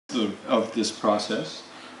of this process.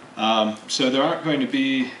 So there aren't going to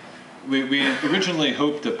be, we originally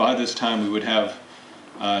hoped that by this time we would have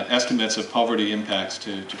estimates of poverty impacts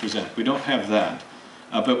to present. We don't have that.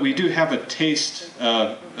 But we do have a taste,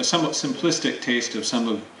 a somewhat simplistic taste of some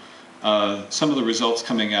of the results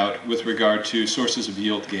coming out with regard to sources of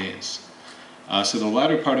yield gains. So the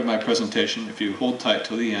latter part of my presentation, if you hold tight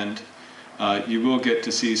till the end, you will get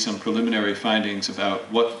to see some preliminary findings about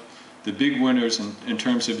what the big winners in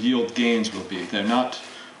terms of yield gains will be. They're not,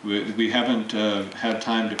 we haven't had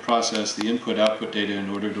time to process the input-output data in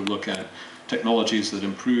order to look at technologies that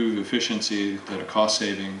improve efficiency, that are cost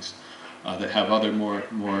savings, that have other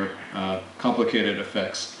more complicated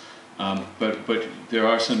effects. But there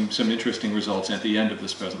are some interesting results at the end of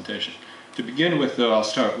this presentation. To begin with, though, I'll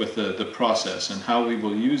start with the process and how we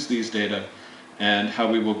will use these data and how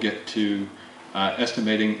we will get to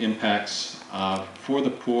estimating impacts for the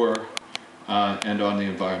poor and on the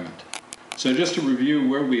environment. So just to review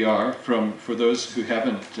where we are for those who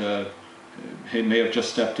haven't, may have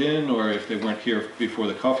just stepped in, or if they weren't here before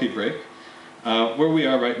the coffee break, where we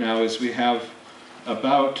are right now is we have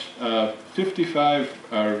about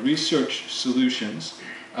 55 research solutions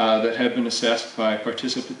that have been assessed by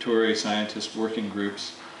participatory scientist working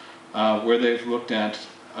groups, where they've looked at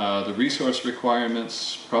the resource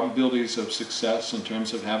requirements, probabilities of success in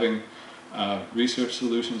terms of having research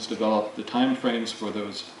solutions developed, the time frames for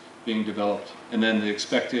those being developed, and then the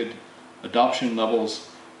expected adoption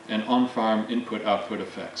levels and on-farm input-output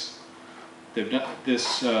effects. They've done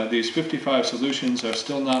this, these 55 solutions are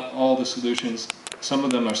still not all the solutions. Some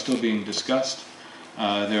of them are still being discussed.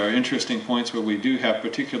 There are interesting points where we do have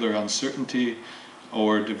particular uncertainty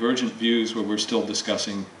or divergent views where we're still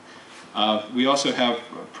discussing. We also have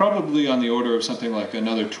probably on the order of something like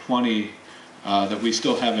another 20 that we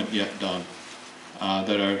still haven't yet done,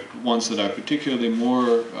 that are ones that are particularly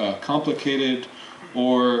more complicated,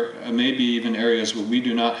 or maybe even areas where we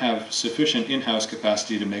do not have sufficient in-house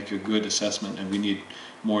capacity to make a good assessment and we need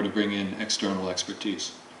more to bring in external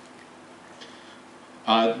expertise.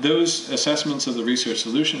 Those assessments of the research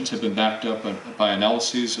solutions have been backed up by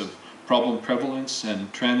analyses of problem prevalence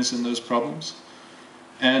and trends in those problems.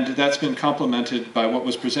 And that's been complemented by what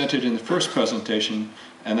was presented in the first presentation,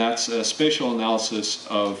 and that's a spatial analysis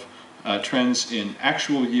of trends in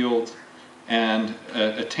actual yield and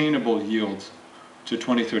attainable yield to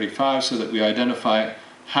 2035, so that we identify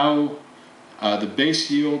how the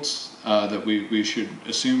base yields that we should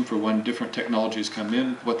assume for when different technologies come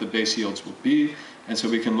in, what the base yields will be, and so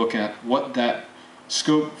we can look at what that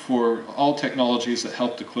scope for all technologies that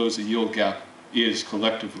help to close the yield gap is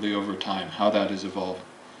collectively over time, how that is evolving.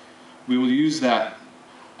 We will use that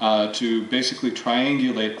to basically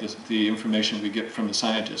triangulate the information we get from the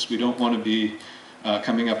scientists. We don't want to be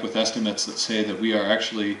coming up with estimates that say that we are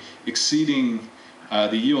actually exceeding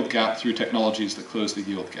the yield gap through technologies that close the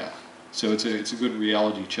yield gap. So it's a good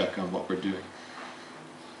reality check on what we're doing.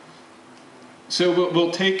 So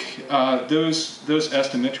we'll take those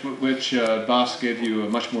estimates, which Bas gave you a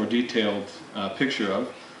much more detailed picture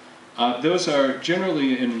of. Those are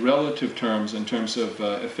generally in relative terms, in terms of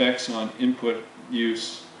effects on input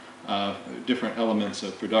use, different elements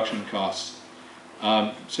of production costs.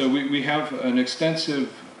 So we have an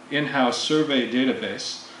extensive in-house survey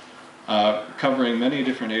database covering many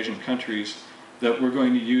different Asian countries that we're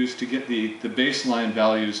going to use to get the baseline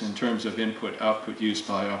values in terms of input-output use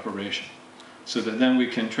by operation, so that then we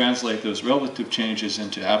can translate those relative changes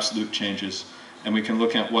into absolute changes, and we can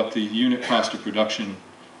look at what the unit cost of production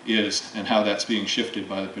is and how that's being shifted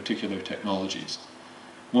by the particular technologies.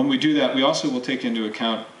 When we do that, we also will take into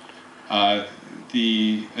account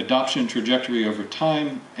the adoption trajectory over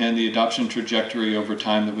time and the adoption trajectory over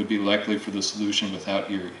time that would be likely for the solution without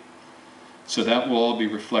IRRI. So that will all be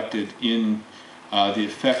reflected in the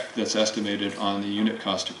effect that's estimated on the unit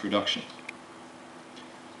cost of production.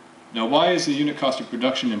 Now, why is the unit cost of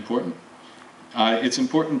production important? It's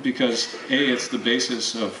important because A, it's the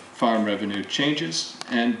basis of farm revenue changes,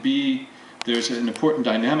 and B, there's an important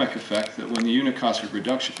dynamic effect that when the unit cost of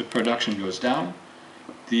production goes down,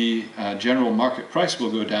 the general market price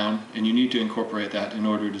will go down, and you need to incorporate that in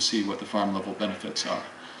order to see what the farm level benefits are.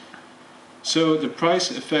 So the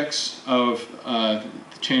price effects of the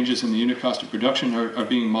changes in the unit cost of production are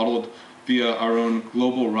being modeled via our own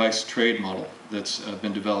global rice trade model that's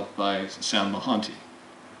been developed by Sam Mohanty.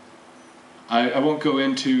 I won't go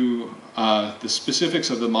into the specifics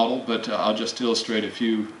of the model, but I'll just illustrate a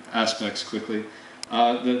few aspects quickly.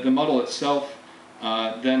 The model itself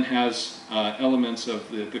then has elements of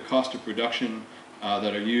the cost of production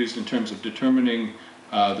that are used in terms of determining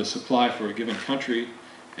the supply for a given country,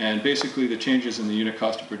 And basically the changes in the unit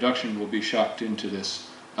cost of production will be shocked into this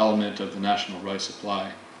element of the national rice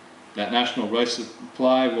supply. That national rice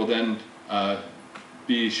supply will then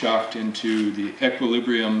be shocked into the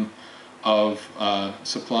equilibrium of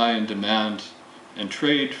supply and demand and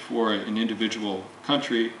trade for an individual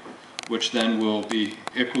country, which then will be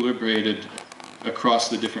equilibrated across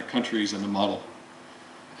the different countries in the model.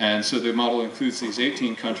 And so the model includes these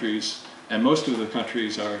 18 countries, and most of the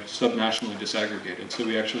countries are subnationally disaggregated. So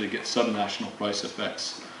we actually get subnational price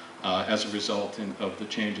effects as a result of the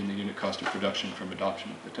change in the unit cost of production from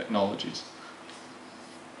adoption of the technologies.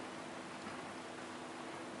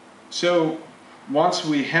 So once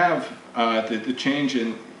we have the change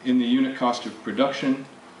in the unit cost of production,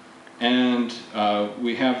 and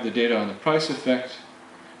we have the data on the price effect,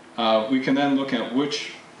 we can then look at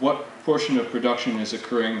what portion of production is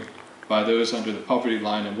occurring by those under the poverty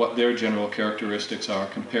line and what their general characteristics are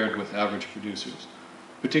compared with average producers,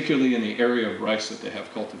 particularly in the area of rice that they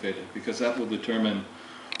have cultivated, because that will determine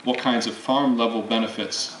what kinds of farm level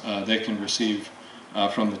benefits they can receive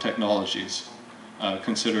from the technologies,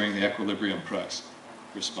 considering the equilibrium price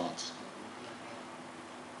response.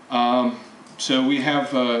 So we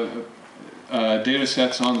have data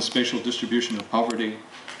sets on the spatial distribution of poverty.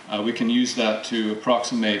 We can use that to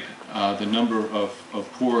approximate the number of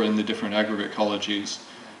poor in the different agroecologies,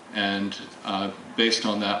 and based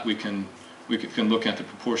on that we can look at the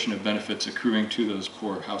proportion of benefits accruing to those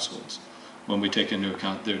poor households when we take into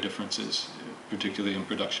account their differences, particularly in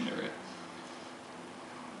production area.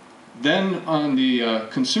 Then on the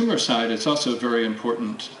consumer side, it's also very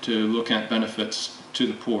important to look at benefits to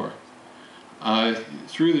the poor.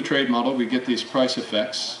 Through the trade model, we get these price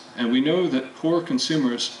effects, and we know that poor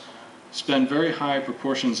consumers spend very high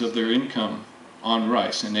proportions of their income on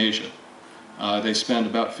rice in Asia. They spend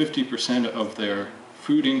about 50% of their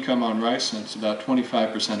food income on rice, and it's about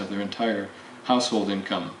 25% of their entire household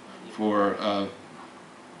income for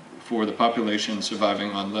the population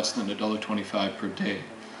surviving on less than $1.25 per day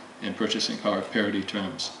in purchasing power parity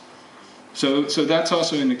terms. So that's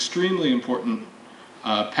also an extremely important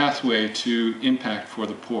pathway to impact for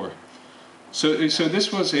the poor. So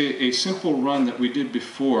this was a simple run that we did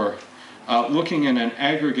before, looking at an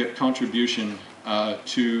aggregate contribution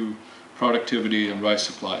to productivity and rice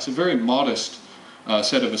supply. It's a very modest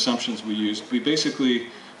set of assumptions we used. We basically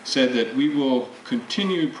said that we will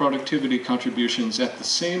continue productivity contributions at the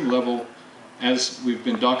same level as we've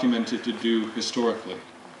been documented to do historically,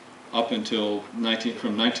 up until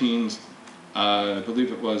I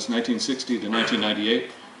believe it was 1960 to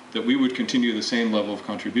 1998, that we would continue the same level of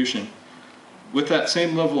contribution. With that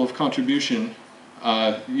same level of contribution,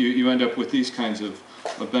 you end up with these kinds of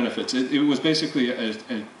benefits. It was basically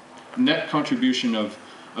a net contribution of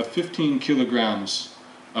 15 kilograms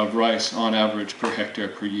of rice on average per hectare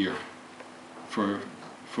per year for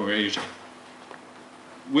Asia.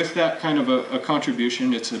 With that kind of a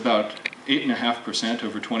contribution, it's about 8.5%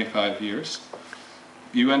 over 25 years.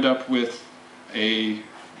 You end up with a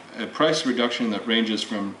price reduction that ranges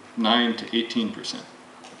from 9 to 18%.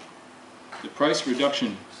 The price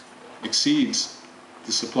reduction exceeds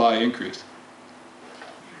the supply increase.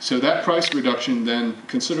 So that price reduction then,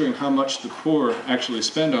 considering how much the poor actually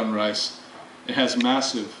spend on rice, it has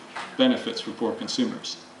massive benefits for poor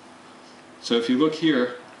consumers. So if you look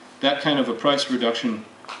here, that kind of a price reduction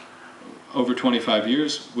over 25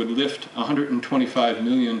 years would lift 125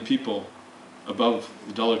 million people above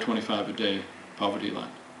the $1.25 a day poverty line,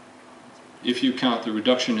 if you count the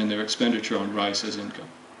reduction in their expenditure on rice as income.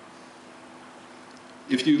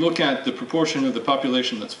 If you look at the proportion of the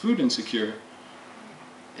population that's food insecure,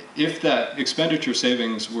 if that expenditure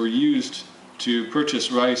savings were used to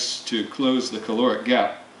purchase rice to close the caloric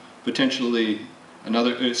gap, potentially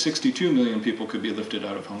another 62 million people could be lifted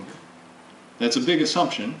out of hunger. That's a big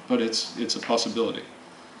assumption, but it's a possibility.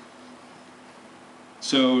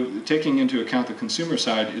 So taking into account the consumer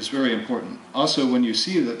side is very important. Also, when you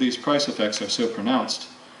see that these price effects are so pronounced,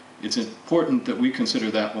 it's important that we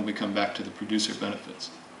consider that when we come back to the producer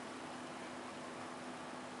benefits.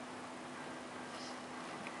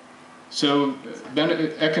 So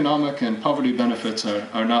economic and poverty benefits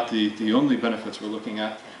are not the only benefits we're looking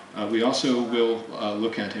at. We also will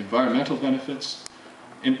look at environmental benefits.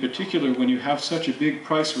 In particular, when you have such a big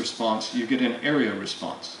price response, you get an area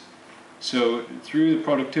response. So through the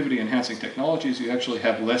productivity enhancing technologies, you actually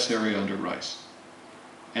have less area under rice.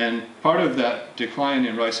 And part of that decline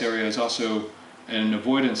in rice area is also an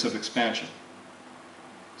avoidance of expansion.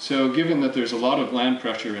 So given that there's a lot of land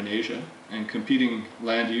pressure in Asia and competing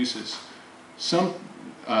land uses, some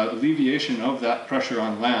alleviation of that pressure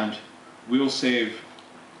on land will save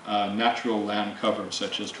natural land cover,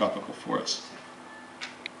 such as tropical forests.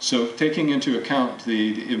 So taking into account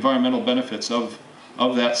the environmental benefits of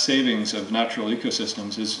that savings of natural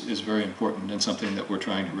ecosystems is very important and something that we're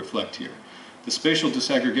trying to reflect here. The spatial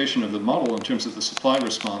disaggregation of the model in terms of the supply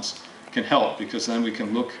response can help, because then we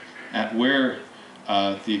can look at where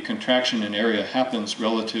the contraction in area happens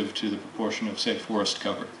relative to the proportion of, say, forest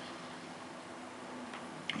cover.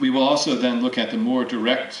 We will also then look at the more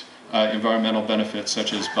direct environmental benefits,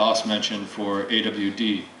 such as Bas mentioned for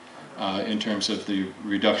AWD, in terms of the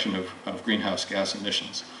reduction of greenhouse gas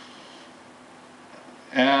emissions.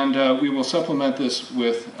 And we will supplement this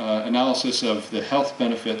with analysis of the health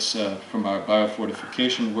benefits from our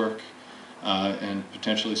biofortification work and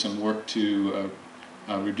potentially some work to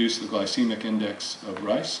reduce the glycemic index of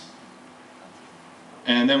rice.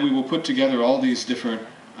 And then we will put together all these different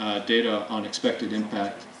data on expected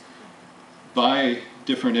impact by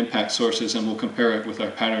different impact sources, and we'll compare it with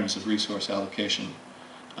our patterns of resource allocation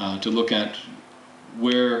to look at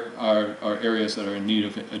where are areas that are in need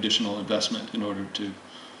of additional investment in order to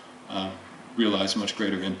realize much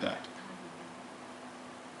greater impact.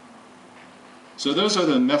 So those are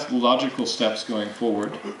the methodological steps going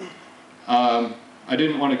forward. I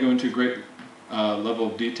didn't want to go into great level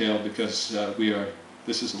of detail because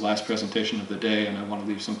this is the last presentation of the day and I want to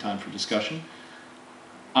leave some time for discussion.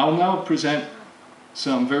 I'll now present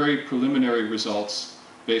some very preliminary results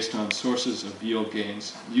based on sources of yield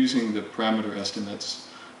gains using the parameter estimates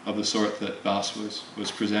of the sort that Bas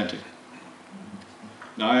was presenting.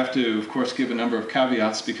 Now I have to, of course, give a number of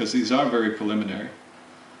caveats because these are very preliminary.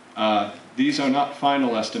 These are not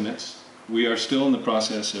final estimates. We are still in the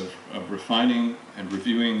process of refining and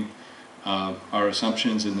reviewing our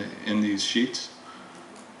assumptions in these sheets.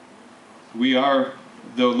 We are,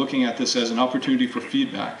 though, looking at this as an opportunity for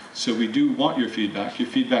feedback. So we do want your feedback. Your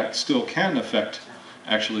feedback still can affect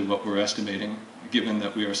actually what we're estimating, given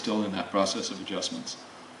that we are still in that process of adjustments.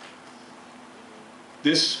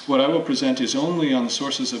 This, what I will present, is only on the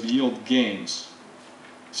sources of yield gains.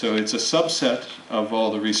 So it's a subset of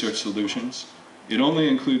all the research solutions. It only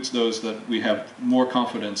includes those that we have more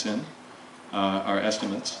confidence in, our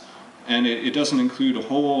estimates. And it doesn't include a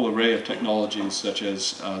whole array of technologies, such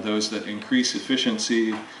as those that increase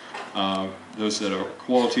efficiency, those that are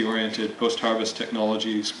quality-oriented, post-harvest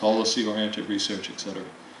technologies, policy-oriented research, etc.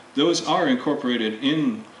 Those are incorporated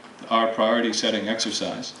in our priority setting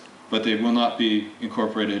exercise, but they will not be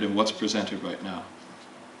incorporated in what's presented right now.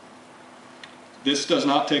 This does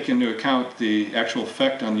not take into account the actual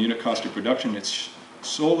effect on the unit cost of production. It's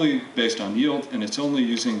solely based on yield, and it's only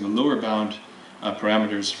using the lower bound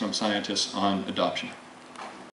parameters from scientists on adoption.